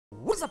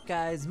What's up,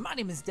 guys? My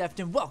name is Deft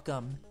and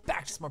welcome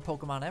back to some more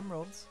Pokemon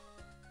Emeralds.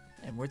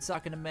 And we're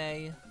talking to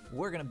May.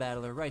 We're gonna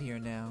battle her right here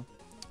and now.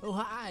 Oh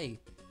hi!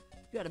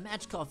 You got a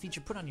match call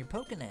feature put on your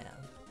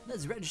Pokenav.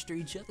 Let's register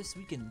each other so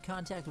we can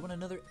contact one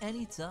another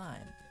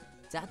anytime. ...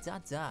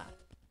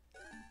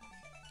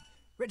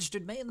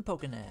 Registered May in the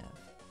Pokenav.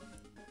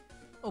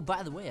 Oh,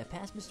 by the way, I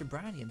passed Mr.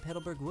 Briney in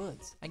Petalburg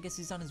Woods. I guess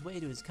he's on his way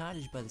to his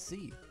cottage by the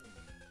sea.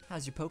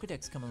 How's your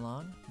Pokedex coming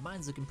along?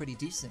 Mine's looking pretty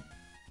decent.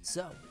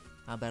 So,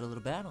 how about a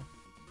little battle?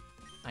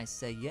 I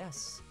say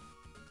yes.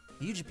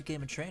 You just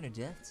became a trainer,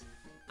 Deft.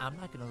 I'm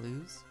not gonna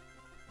lose.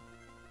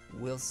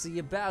 We'll see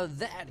about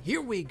that. Here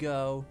we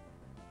go.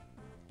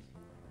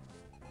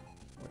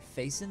 We're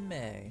facing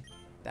May.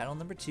 Battle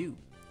number 2.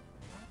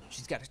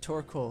 She's got a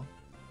Torkoal.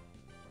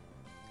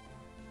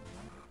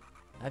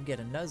 I've got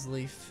a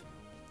Nuzleaf.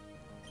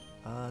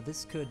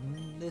 This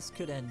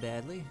could end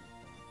badly.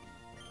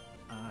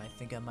 I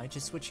think I might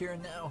just switch here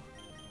and now.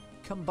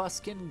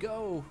 Combuskin,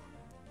 go!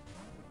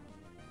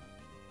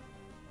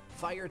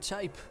 Fire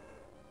type.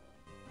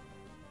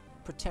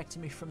 Protect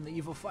me from the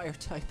evil fire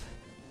type.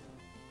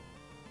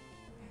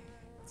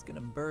 It's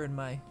gonna burn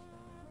my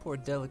poor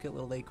delicate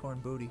little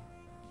acorn booty.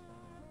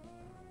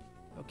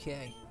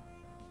 Okay.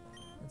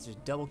 Let's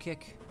just double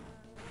kick.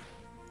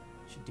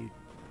 Should do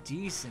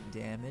decent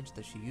damage,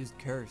 though she used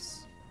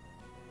Curse.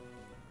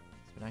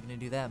 So we're not gonna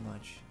do that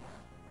much.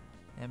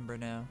 Ember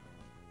now.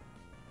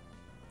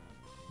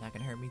 Not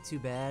gonna hurt me too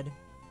bad.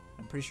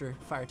 I'm pretty sure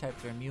fire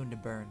types are immune to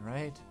burn,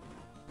 right?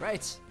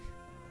 Right!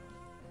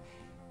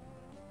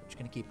 We're just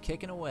gonna keep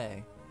kicking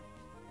away.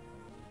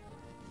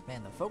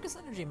 Man, the focus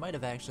energy might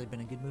have actually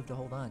been a good move to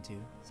hold on to,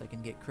 so I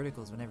can get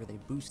criticals whenever they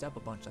boost up a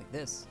bunch like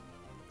this.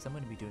 Because I'm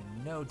gonna be doing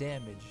no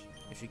damage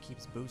if she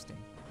keeps boosting.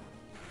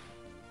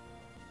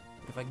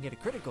 But if I can get a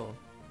critical,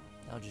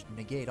 that'll just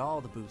negate all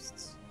the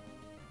boosts.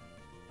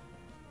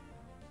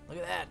 Look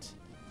at that!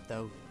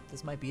 Though,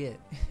 this might be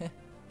it.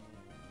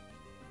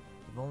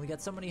 We've only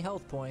got so many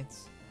health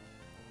points.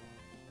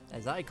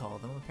 As I call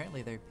them,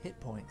 apparently they're hit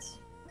points.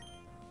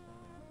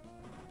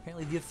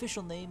 Apparently the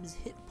official name is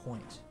hit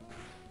point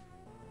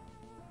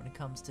when it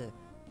comes to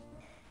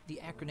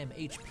the acronym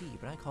HP,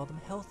 but I call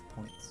them health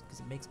points because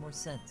it makes more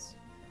sense.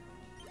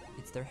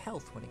 It's their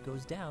health. When it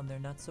goes down, they're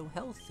not so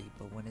healthy,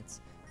 but when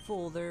it's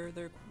full, they're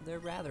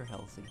rather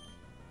healthy.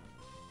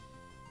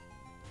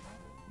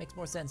 Makes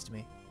more sense to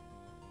me.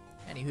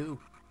 Anywho,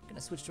 gonna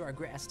switch to our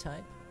grass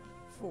type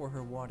for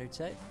her water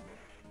type.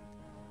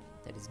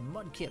 That is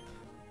Mudkip.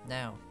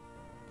 Now,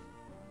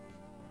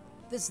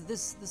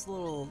 this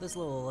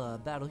little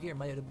battle here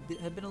might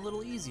have been a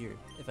little easier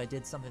if I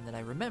did something that I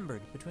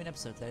remembered between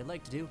episodes that I'd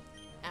like to do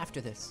after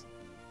this.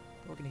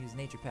 We're gonna use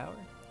Nature Power.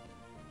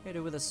 Hit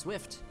her with a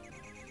Swift.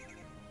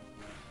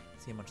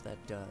 See how much that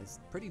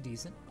does. Pretty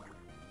decent.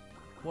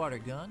 Water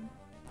Gun.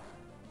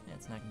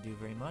 That's not gonna do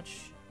very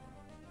much.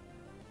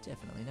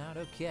 Definitely not.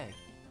 Okay.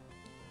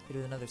 Hit her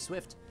with another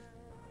Swift.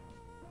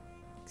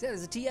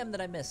 There's a TM that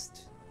I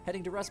missed.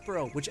 Heading to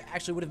Rustboro, which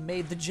actually would have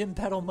made the gym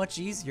battle much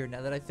easier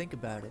now that I think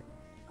about it.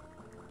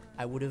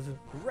 I would have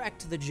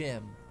wrecked the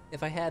gym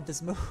if I had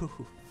this move.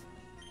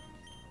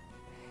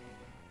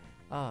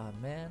 Ah,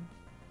 man.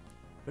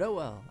 But oh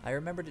well, I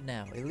remembered it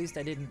now. At least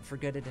I didn't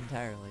forget it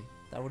entirely.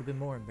 That would have been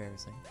more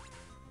embarrassing.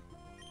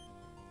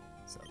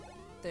 So,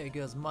 there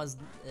goes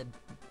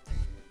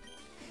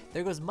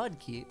there goes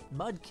Mudkip.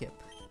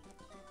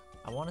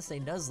 I want to say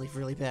Nuzleaf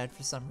really bad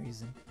for some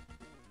reason.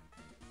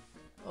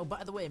 Oh,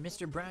 by the way,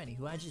 Mr. Briney,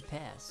 who I just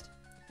passed.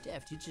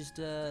 Deft, you just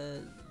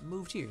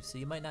moved here, so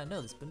you might not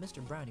know this, but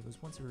Mr. Briney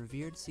was once a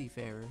revered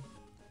seafarer.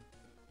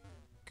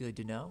 Good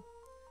to know.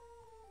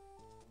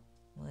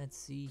 Let's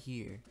see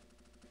here.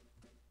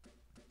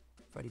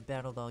 I've already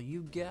battled all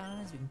you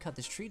guys. We can cut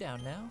this tree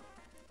down now.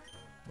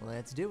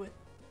 Let's do it.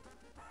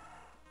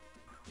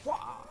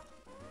 Wah!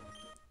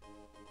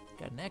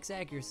 Got an X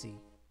accuracy.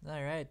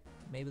 Alright,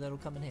 maybe that'll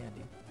come in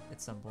handy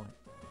at some point.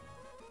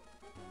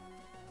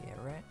 Yeah,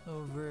 right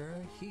over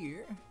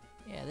here.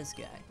 Yeah, this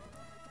guy.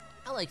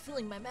 I like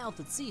filling my mouth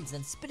with seeds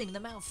and spitting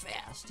them out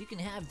fast. You can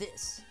have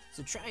this,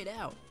 so try it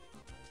out.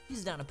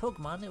 Use it on a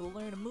Pokemon that will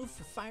learn a move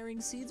for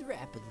firing seeds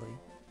rapidly.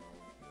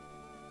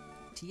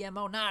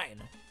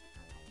 TM09.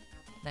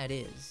 That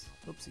is.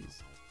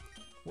 Oopsies.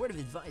 Word of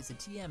advice: a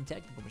TM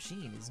technical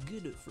machine is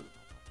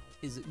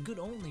good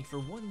only for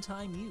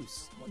one-time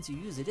use. Once you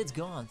use it, it's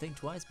gone. Think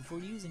twice before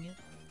using it.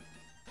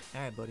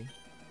 Alright, buddy.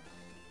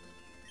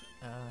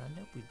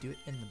 Nope, we do it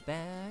in the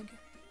bag.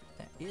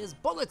 That is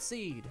Bullet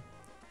Seed!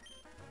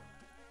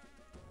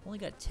 Only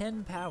got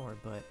 10 power,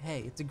 but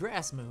hey, it's a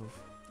grass move.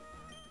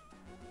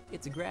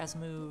 It's a grass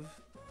move.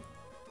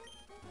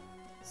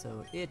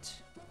 So it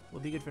will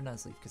be good for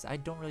Nuzleaf, because I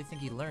don't really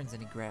think he learns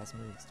any grass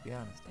moves, to be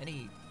honest.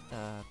 Any,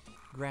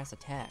 grass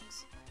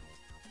attacks.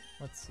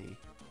 Let's see.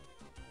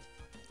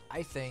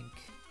 I think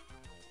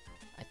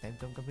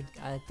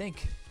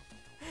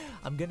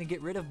I'm gonna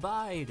get rid of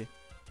Bide.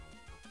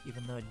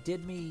 Even though it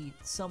did me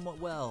somewhat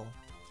well.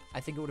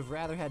 I think I would have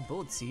rather had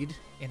Bullet Seed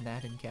in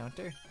that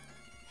encounter.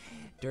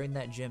 During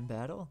that gym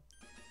battle.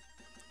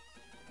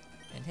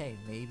 And hey,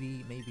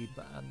 maybe,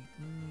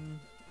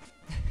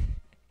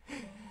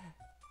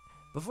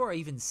 before I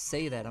even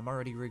say that, I'm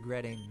already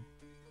regretting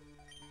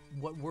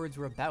what words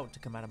were about to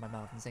come out of my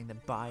mouth and saying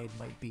that Bide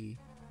might be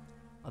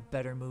a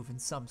better move in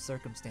some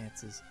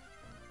circumstances.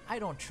 I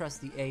don't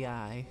trust the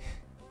AI.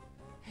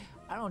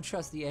 I don't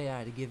trust the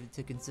AI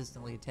to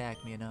consistently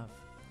attack me enough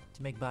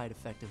to make Bide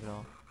effective at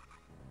all.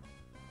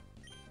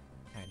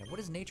 Alright, now what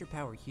is Nature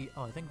Power here?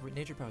 Oh, I think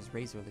Nature Power is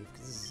Razor Leaf,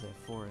 because this is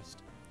a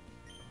forest.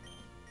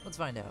 Let's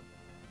find out.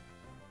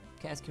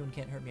 Cascoon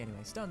can't hurt me anyway.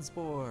 Stun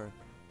Spore!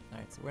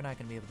 Alright, so we're not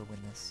going to be able to win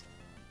this.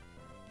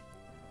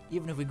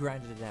 Even if we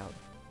grinded it out.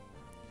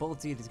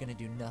 Bullet Seed is going to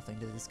do nothing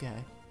to this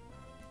guy.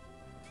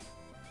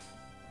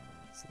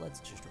 So let's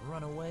just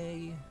run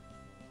away.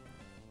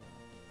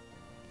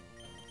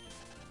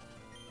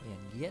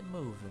 And get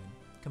moving.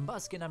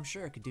 Combuskin, I'm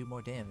sure, could do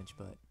more damage,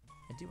 but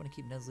I do want to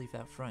keep Nuzleaf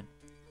out front.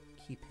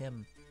 Keep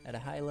him at a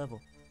high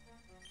level.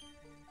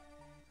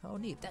 Oh,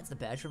 neat. That's the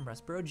badge from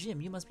Rustboro Gym.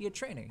 You must be a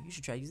trainer. You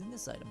should try using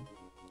this item.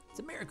 It's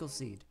a Miracle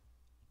Seed.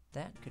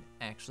 That could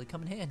actually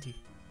come in handy.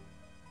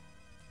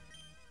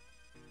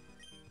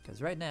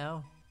 Because right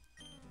now,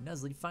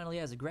 Nuzleaf finally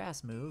has a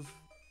grass move,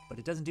 but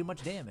it doesn't do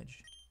much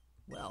damage.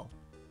 Well,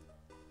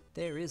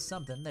 there is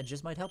something that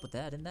just might help with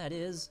that, and that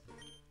is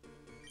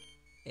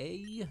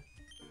a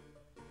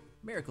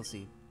Miracle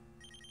Seed.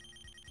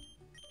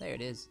 There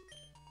it is.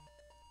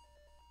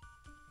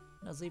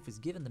 Nuzleaf was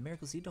given the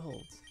Miracle Seed to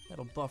hold.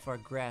 That'll buff our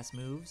grass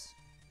moves.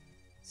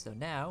 So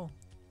now,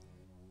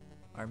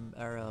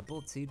 our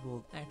Bullet Seed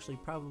will actually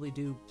probably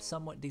do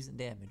somewhat decent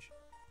damage.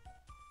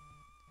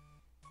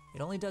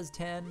 It only does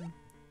 10,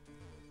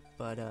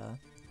 but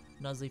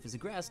Nuzleaf is a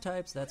grass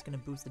type, so that's going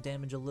to boost the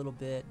damage a little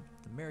bit.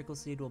 The Miracle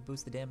Seed will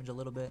boost the damage a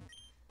little bit.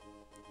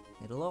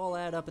 It'll all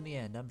add up in the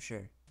end, I'm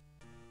sure.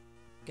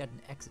 Got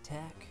an X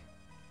attack.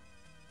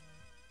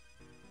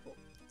 Oh,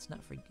 let's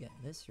not forget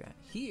this right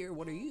here.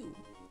 What are you?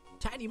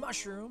 Tiny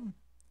Mushroom!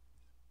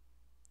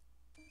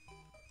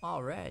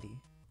 Alrighty,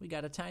 we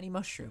got a Tiny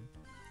Mushroom.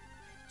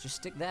 Just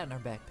stick that in our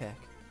backpack.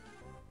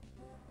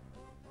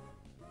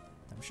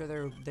 I'm sure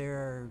there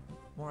are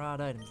more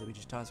odd items that we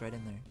just toss right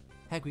in there.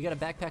 Heck, we got a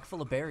backpack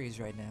full of berries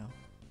right now.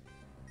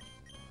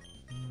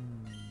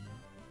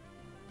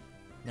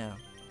 No.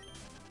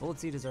 Bullet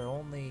Seed is our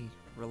only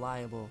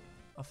reliable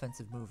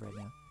offensive move right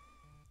now.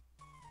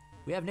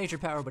 We have Nature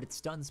Power, but it's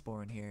Stun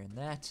Spore in here, and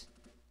that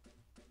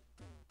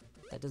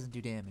doesn't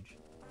do damage.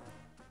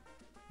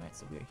 Alright,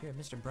 so we are here at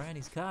Mr.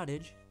 Briney's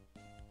cottage.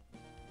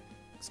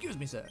 Excuse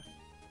me, sir.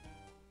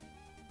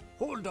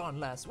 Hold on,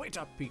 lass. Wait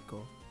up,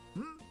 Pico.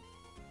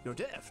 You're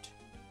Deft.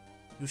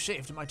 You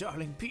saved my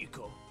darling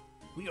Pico.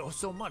 We owe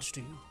so much to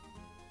you.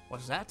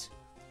 What's that?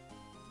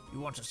 You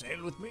want to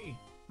sail with me?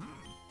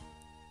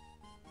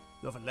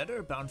 You have a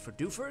letter bound for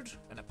Dewford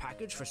and a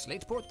package for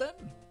Slateport,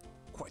 then?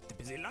 Quite the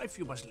busy life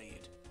you must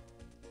lead.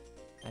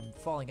 I'm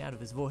falling out of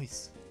his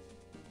voice.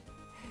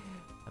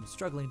 I'm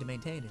struggling to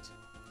maintain it.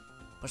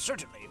 But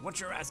certainly, what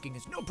you're asking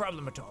is no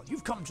problem at all.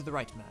 You've come to the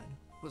right man.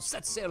 We'll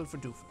set sail for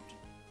Dewford.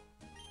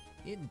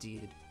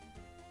 Indeed.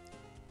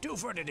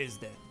 Dewford it is,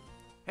 then.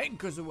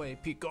 Anchors away,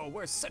 Pico.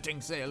 We're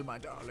setting sail, my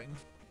darling.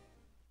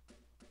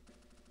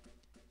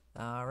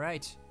 All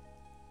right.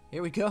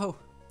 Here we go.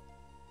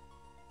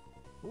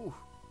 Ooh.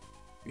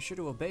 Be sure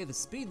to obey the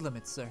speed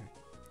limit, sir.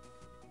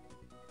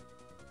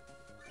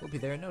 We'll be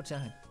there in no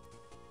time.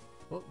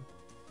 Whoa.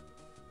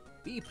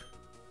 Beep.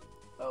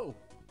 Oh,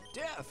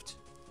 Deft.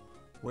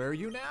 Where are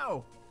you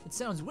now? It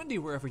sounds windy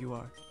wherever you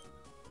are.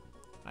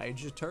 I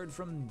just heard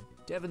from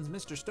Devon's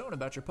Mr. Stone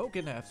about your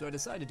Pokénaf, so I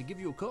decided to give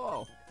you a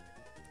call.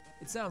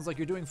 It sounds like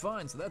you're doing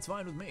fine, so that's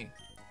fine with me.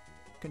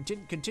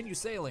 Continue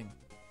sailing,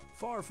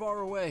 far, far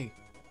away,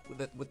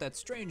 with that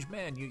strange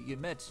man you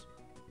met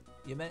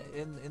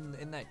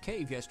in that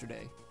cave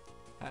yesterday.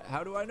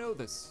 How do I know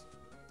this?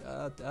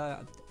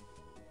 I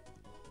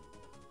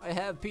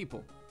have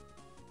people.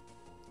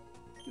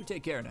 You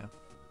take care now.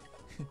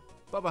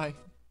 Bye-bye.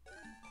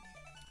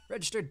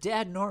 Register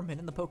Dad Norman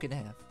in the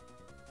Pokénaf.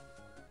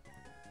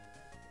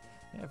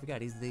 I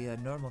forgot, he's the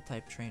normal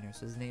type trainer,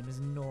 so his name is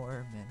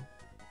Norman.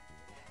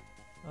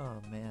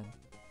 Oh, man.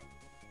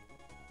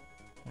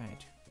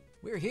 Alright.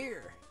 We're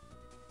here!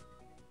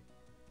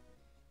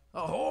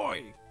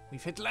 Ahoy!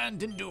 We've hit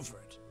land in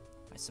Dewford.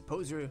 I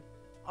suppose you're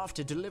off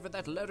to deliver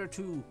that letter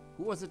to,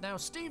 who was it now,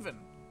 Stephen?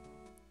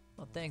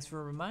 Well, thanks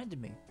for reminding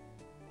me.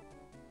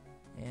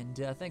 And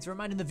thanks for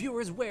reminding the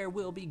viewers where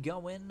we'll be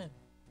going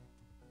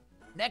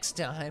next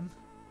time.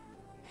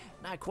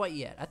 Not quite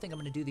yet. I think I'm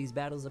going to do these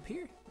battles up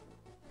here.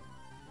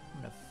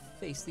 I'm going to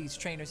face these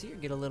trainers here,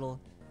 get a little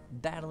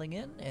battling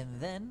in, and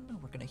then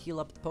we're going to heal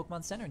up at the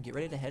Pokemon Center and get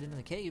ready to head into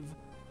the cave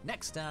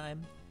next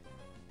time.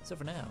 So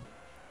for now,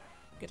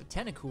 get a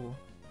Tentacool.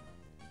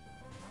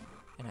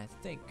 And I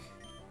think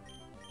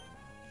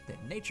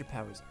that Nature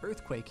Power's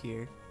Earthquake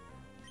here.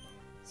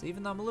 So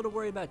even though I'm a little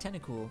worried about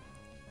Tentacool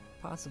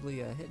possibly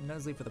hitting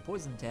Nuzleaf for the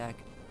poison attack,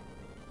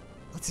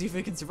 let's see if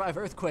it can survive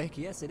Earthquake.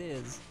 Yes, it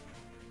is.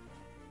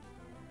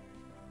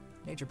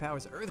 Nature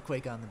Power's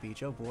Earthquake on the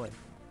beach. Oh boy.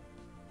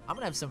 I'm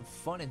gonna have some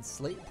fun in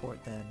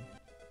Slateport then.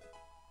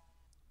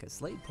 Because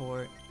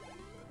Slateport,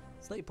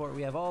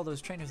 we have all those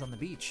trainers on the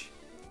beach.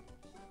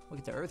 We'll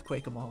get to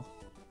earthquake them all.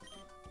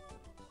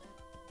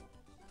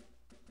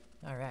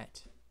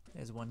 Alright,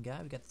 there's one guy.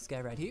 We got this guy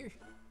right here.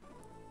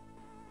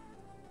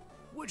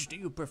 Which do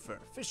you prefer,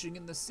 fishing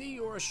in the sea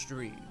or a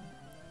stream?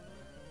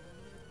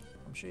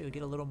 I'm sure you'll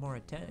get a little more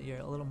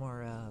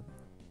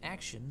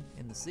action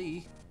in the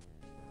sea.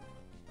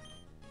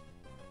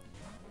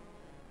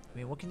 I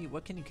mean, what can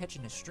you catch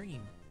in a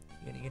stream?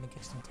 You gonna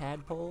catch some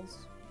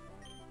tadpoles?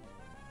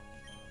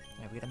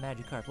 Alright, we got a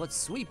Magikarp. Let's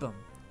sweep him.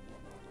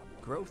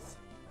 Growth.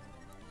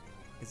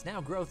 Because now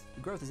growth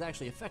is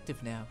actually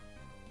effective now.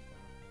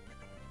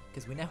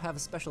 Because we now have a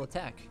special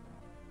attack.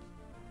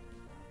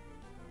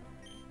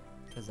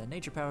 Because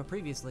Nature Power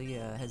previously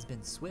has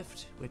been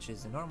Swift, which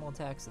is a normal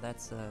attack, so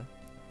that's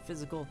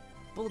physical.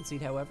 Bullet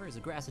Seed, however, is a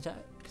grass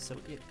attack, so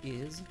it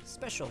is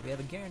special. We have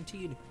a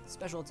guaranteed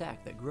special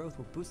attack that growth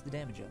will boost the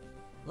damage up.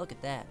 Look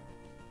at that.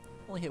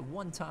 Only hit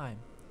one time.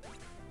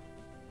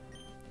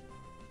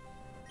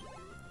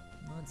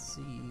 Let's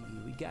see,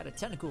 we got a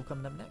Tentacool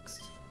coming up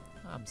next.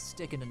 I'm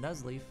sticking to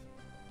Nuzleaf.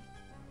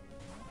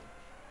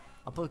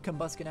 I'll put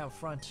Combuskin out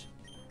front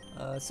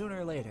sooner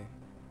or later.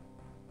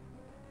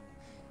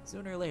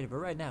 Sooner or later, but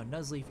right now,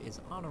 Nuzleaf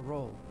is on a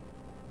roll.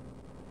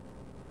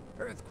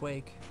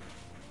 Earthquake.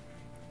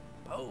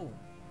 Boom.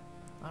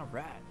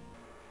 Alright.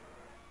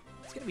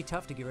 It's gonna be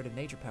tough to get rid of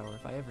Nature Power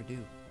if I ever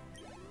do.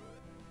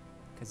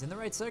 Because in the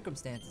right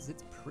circumstances,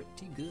 it's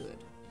pretty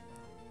good.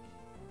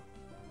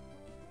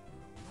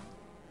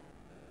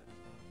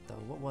 Though,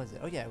 what was it?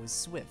 Oh yeah, it was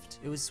Swift.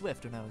 It was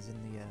Swift when I was in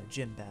the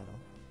gym battle.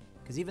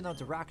 Because even though it's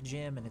a rock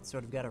gym and it's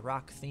sort of got a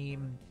rock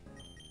theme,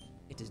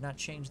 it does not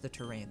change the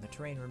terrain. The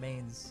terrain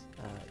remains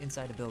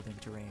inside a building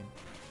terrain,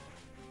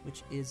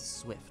 which is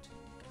Swift.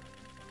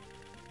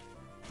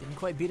 Didn't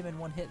quite beat him in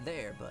one hit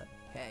there, but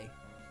hey.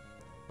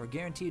 We're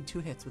guaranteed 2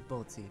 hits with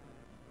Bullet Seed.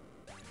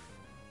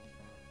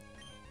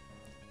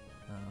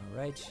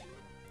 Alright.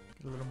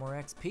 Get a little more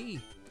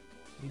XP.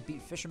 We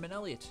beat Fisherman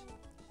Elliot.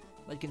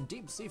 Like in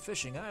deep sea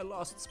fishing, I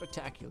lost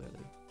spectacularly.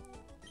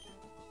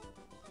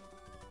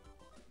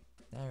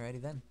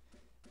 Alrighty then.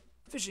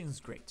 Fishing's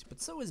great, but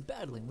so is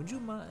battling. Would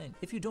you mind,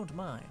 if you don't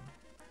mind,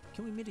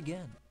 can we meet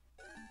again?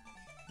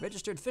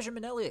 Registered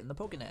Fisherman Elliot in the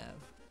Pokenav.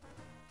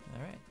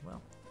 Alright,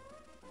 well.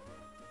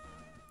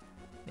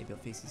 Maybe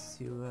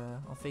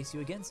I'll face you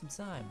again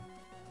sometime.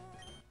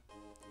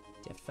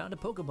 Deft found a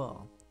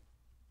Pokeball.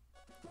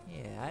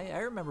 Yeah, I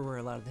remember where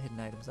a lot of the hidden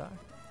items are.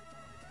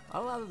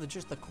 A lot of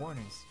just the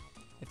corners.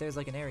 If there's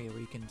like an area where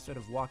you can sort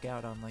of walk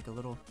out on like a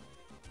little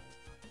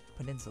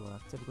peninsula,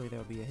 typically there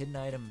will be a hidden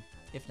item,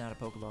 if not a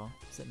Pokeball,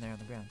 sitting there on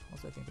the ground.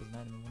 Also, I think there's an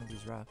item in one of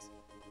these rocks.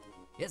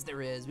 Yes,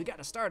 there is. We got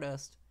a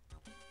Stardust.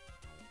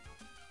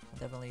 I'll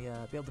definitely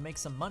be able to make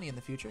some money in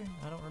the future.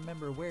 I don't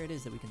remember where it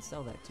is that we can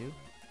sell that to.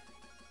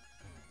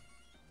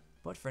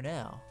 But for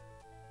now,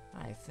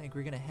 I think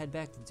we're going to head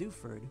back to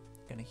Dewford,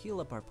 going to heal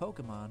up our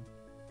Pokemon,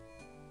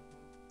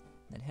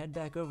 then head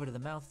back over to the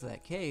mouth of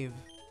that cave.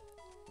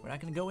 We're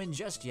not going to go in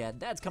just yet.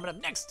 That's coming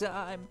up next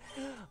time.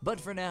 But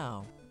for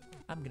now,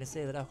 I'm going to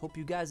say that I hope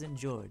you guys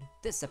enjoyed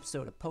this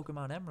episode of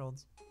Pokemon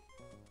Emeralds.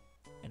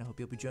 And I hope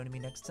you'll be joining me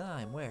next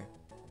time, where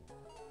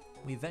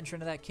we venture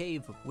into that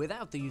cave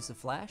without the use of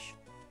Flash.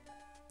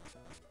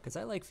 Because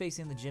I like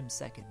facing the gym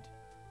second.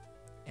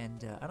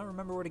 And I don't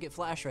remember where to get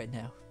Flash right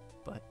now.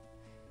 But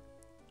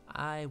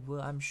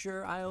I'm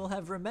sure I'll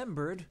have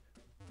remembered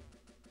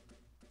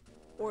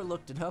or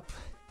looked it up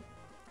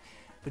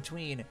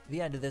between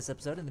the end of this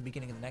episode and the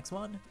beginning of the next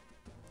one.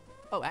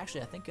 Oh,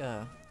 actually, I think,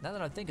 now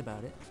that I think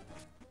about it,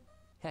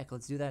 heck,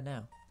 let's do that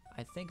now.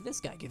 I think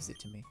this guy gives it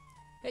to me.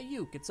 Hey,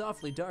 you, it's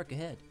awfully dark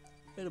ahead.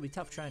 It'll be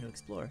tough trying to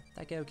explore.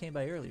 That guy who came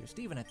by earlier,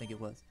 Steven, I think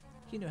it was.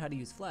 He knew how to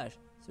use Flash,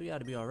 so he ought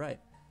to be alright.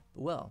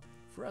 But well,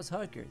 for us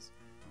hikers,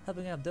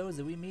 helping out those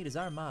that we meet is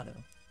our motto.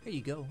 Here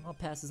you go, I'll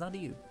pass this on to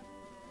you.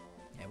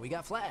 And we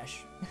got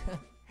Flash.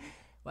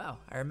 Wow,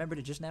 I remembered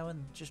it just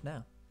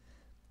now.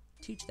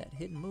 Teach that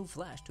hidden move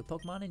Flash to a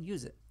Pokemon and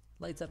use it.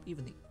 Lights up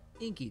even the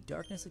inky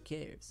darkness of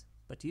caves.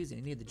 But to use it,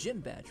 you need the gym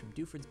badge from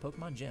Dewford's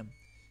Pokemon Gym.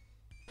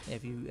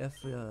 If you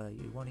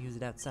want to use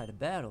it outside of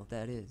battle,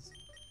 that is.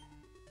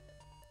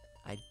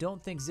 I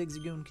don't think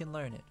Zigzagoon can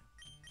learn it.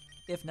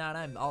 If not,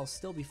 I'll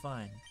still be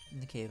fine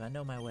in the cave. I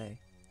know my way.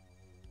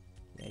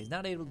 Yeah, he's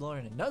not able to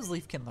learn it.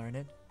 Nuzleaf can learn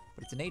it,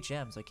 but it's an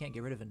HM, so I can't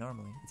get rid of it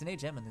normally. It's an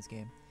HM in this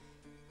game.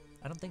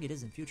 I don't think it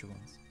is in future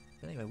ones.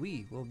 But anyway,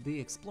 we will be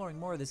exploring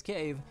more of this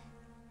cave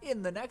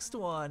in the next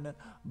one.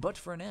 But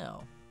for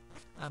now,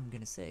 I'm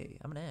gonna say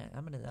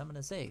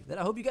that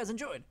I hope you guys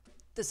enjoyed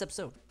this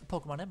episode of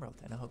Pokemon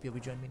Emerald, and I hope you'll be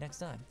joining me next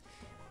time.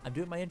 I'm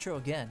doing my intro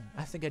again.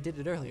 I think I did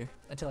it earlier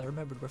until I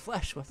remembered where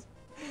Flash was.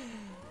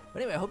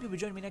 But anyway, I hope you'll be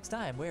joining me next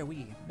time, where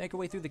we make our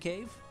way through the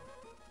cave,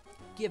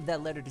 give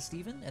that letter to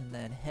Steven, and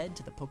then head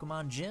to the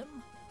Pokemon Gym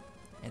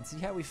and see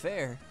how we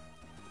fare.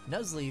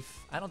 Nuzleaf,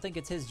 I don't think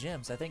it's his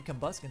gym, so I think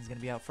Combuskin's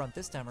gonna be out front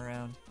this time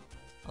around.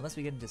 Unless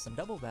we get into some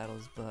double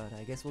battles, but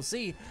I guess we'll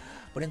see.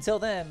 But until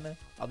then,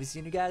 I'll be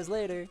seeing you guys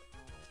later.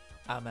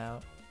 I'm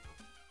out.